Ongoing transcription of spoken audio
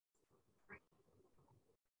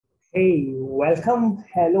Hey, welcome.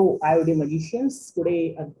 Hello, IoT magicians.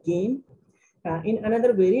 Today again in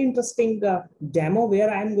another very interesting demo where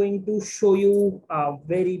I'm going to show you a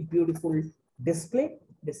very beautiful display.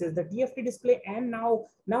 This is the TFT display, and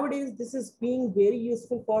nowadays this is being very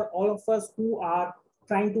useful for all of us who are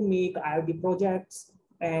trying to make IoT projects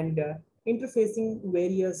and interfacing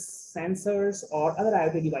various sensors or other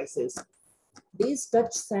IoT devices. These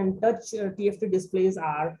touch TFT displays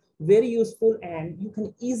are very useful, and you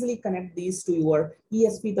can easily connect these to your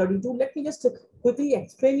ESP32. Let me just quickly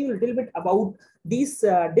explain you a little bit about these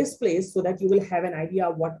displays so that you will have an idea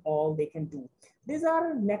of what all they can do. These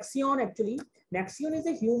are Nextion actually. Nextion is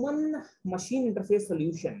a human machine interface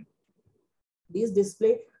solution. These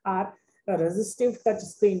displays are resistive touch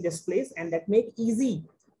screen displays and that make easy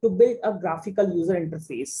to build a graphical user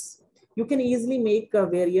interface. You can easily make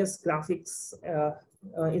various graphics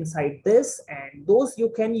inside this, and those you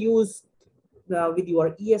can use with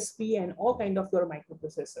your ESP and all kind of your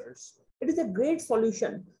microprocessors. It is a great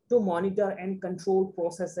solution to monitor and control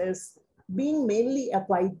processes being mainly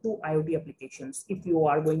applied to IoT applications. If you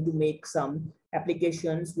are going to make some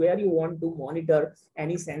applications where you want to monitor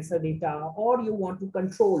any sensor data or you want to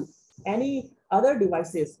control any other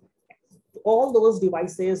devices, all those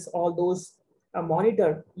devices, all those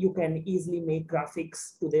monitor, you can easily make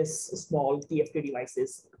graphics to this small TFT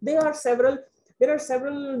devices. There are several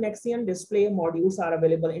Nextion display modules are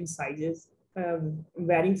available in sizes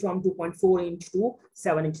varying from 2.4 inch to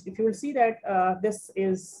 7 inch. If you will see that this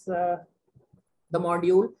is the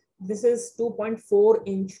module, this is 2.4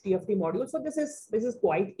 inch TFT module. So this is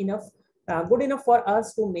quite enough, good enough for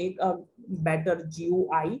us to make a better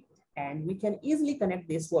GUI, and we can easily connect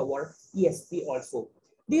this to our ESP also.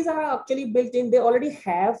 These are actually built in, they already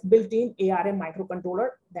have built-in ARM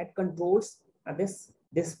microcontroller that controls this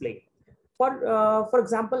display. For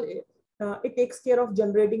example, it takes care of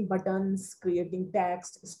generating buttons, creating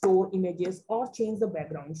text, store images, or change the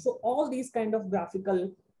background. So all these kind of graphical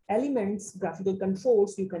elements, graphical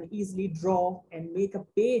controls, you can easily draw and make a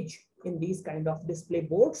page in these kind of display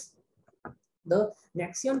boards. The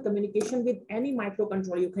Nextion communication with any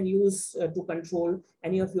microcontroller you can use to control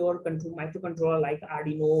any of your microcontroller like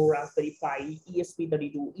Arduino, Raspberry Pi,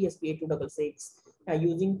 ESP32, ESP8266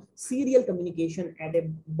 using serial communication at a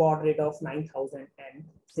baud rate of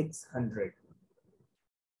 9600.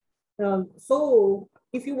 So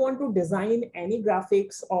if you want to design any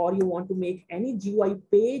graphics or you want to make any GUI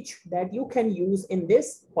page that you can use in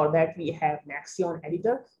this, for that we have Nextion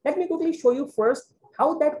editor. Let me quickly show you first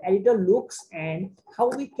how that editor looks and how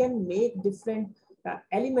we can make different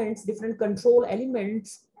elements, different control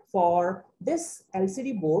elements for this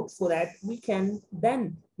LCD board so that we can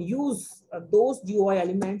then use those GUI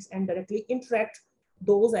elements and directly interact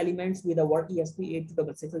those elements with our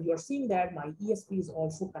ESP8266. So you are seeing that my ESP is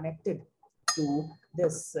also connected to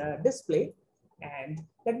this display. And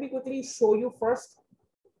let me quickly show you first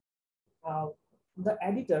the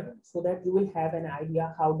editor so that you will have an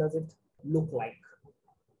idea how does it look like.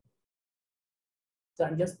 So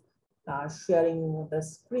I'm just sharing the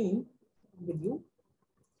screen with you.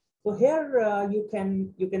 So here you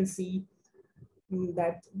can see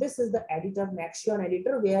that this is the editor, Nextion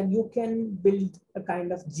editor, where you can build a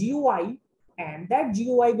kind of GUI, and that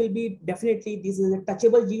GUI will be definitely, this is a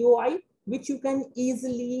touchable GUI, which you can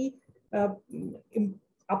easily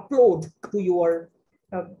upload to your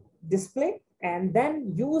display and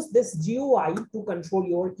then use this GUI to control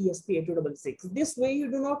your ESP8266. This way you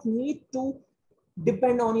do not need to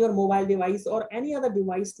depend on your mobile device or any other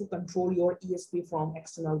device to control your ESP from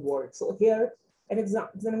external world. So here, an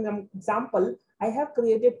example, I have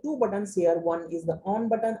created two buttons here. One is the on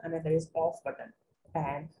button, another is off button.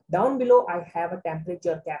 And down below, I have a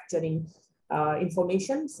temperature capturing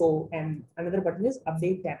information. So, and another button is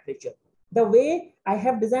update temperature. The way I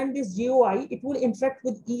have designed this GUI, it will interact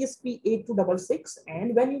with ESP8266.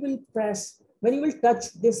 And when you will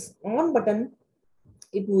touch this on button,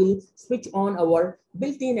 it will switch on our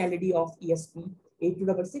built-in LED of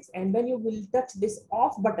ESP8266, and when you will touch this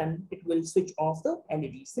off button, it will switch off the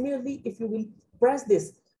LED. Similarly, if you will press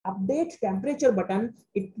this update temperature button,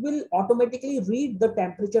 it will automatically read the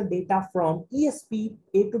temperature data from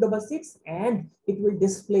ESP8266 and it will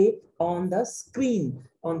display on the screen,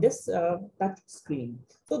 on this touch screen.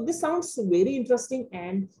 So this sounds very interesting,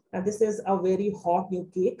 and this is a very hot new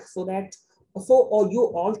cake, so that or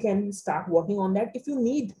you all can start working on that. If you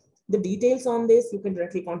need the details on this, you can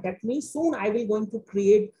directly contact me. Soon I will going to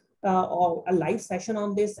create a live session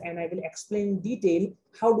on this, and I will explain in detail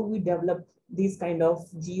how do we develop these kind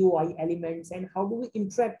of GUI elements and how do we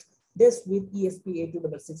interact this with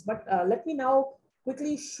ESP8266. But let me now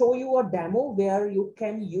quickly show you a demo where you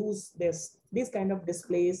can use this kind of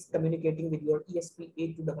displays communicating with your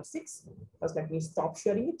ESP8266. First, let me stop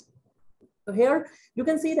sharing it. So here you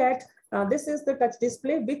can see that this is the touch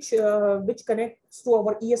display which connects to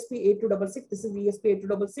our ESP8266. This is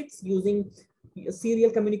ESP8266 using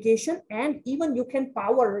serial communication, and even you can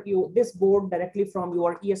power this board directly from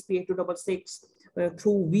your ESP8266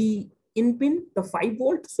 through V in pin, the 5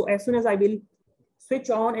 volt. So as soon as I will switch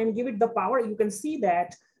on and give it the power, you can see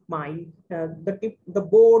that my the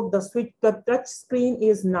board, the switch, the touch screen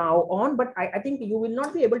is now on, but I think you will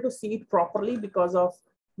not be able to see it properly because of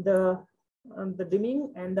the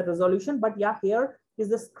dimming and the resolution. But yeah, here is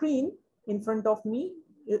the screen in front of me,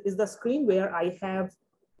 is the screen where I have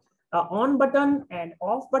on button and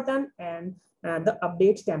off button and the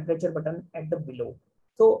update temperature button at the below.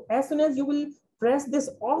 So as soon as you will press this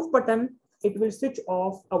off button, it will switch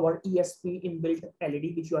off our ESP inbuilt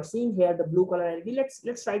LED, which you are seeing here, the blue color LED.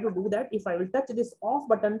 Let's try to do that. If I will touch this off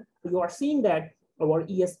button, you are seeing that our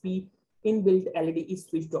ESP inbuilt LED is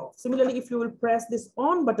switched off. Similarly, if you will press this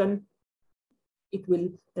on button, it will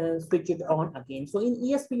switch it on again. So in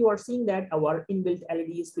ESP, you are seeing that our inbuilt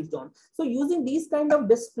LED is switched on. So using these kind of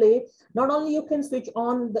display, not only you can switch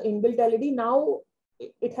on the inbuilt LED, now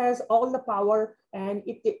it has all the power, and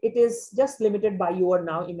it is just limited by your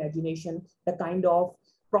now imagination, the kind of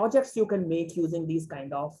projects you can make using these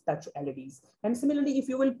kind of touch LEDs. And similarly, if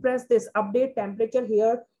you will press this update temperature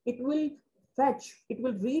here, it will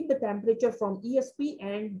read the temperature from ESP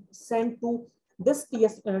and send to this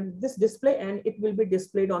display, and it will be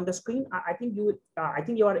displayed on the screen. I think you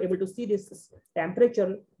are able to see this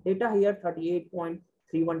temperature data here,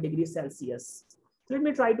 38.31 degrees Celsius. So let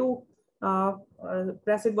me try to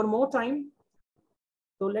press it one more time.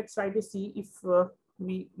 So let's try to see if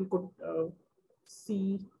we could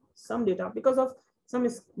see some data. Because of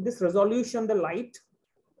this resolution, the light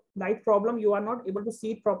problem, you are not able to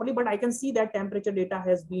see it properly, but I can see that temperature data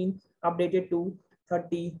has been updated to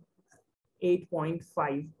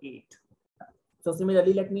 38.58. So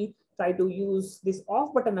similarly, let me try to use this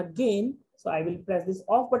off button again. So I will press this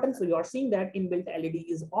off button. So you are seeing that inbuilt LED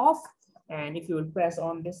is off. And if you will press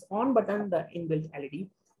on this on button, the inbuilt LED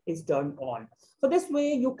is turned on. So this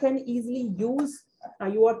way you can easily use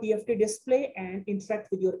your TFT display and interact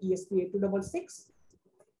with your ESP8266.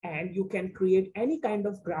 And you can create any kind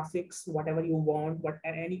of graphics, whatever you want,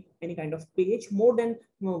 any kind of page, more than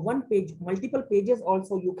one page, multiple pages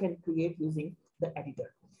also you can create using the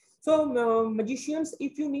editor. So magicians,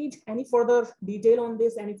 if you need any further detail on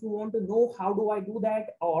this, and if you want to know how do I do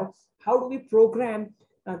that, or how do we program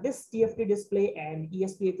this TFT display and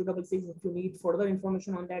ESP8266, if you need further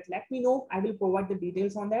information on that, let me know. I will provide the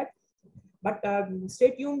details on that. But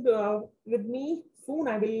stay tuned with me. Soon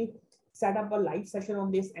I will set up a live session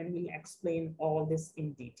on this and we'll explain all this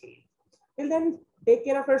in detail. Till then, take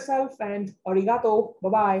care of yourself and arigato.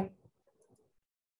 Bye-bye.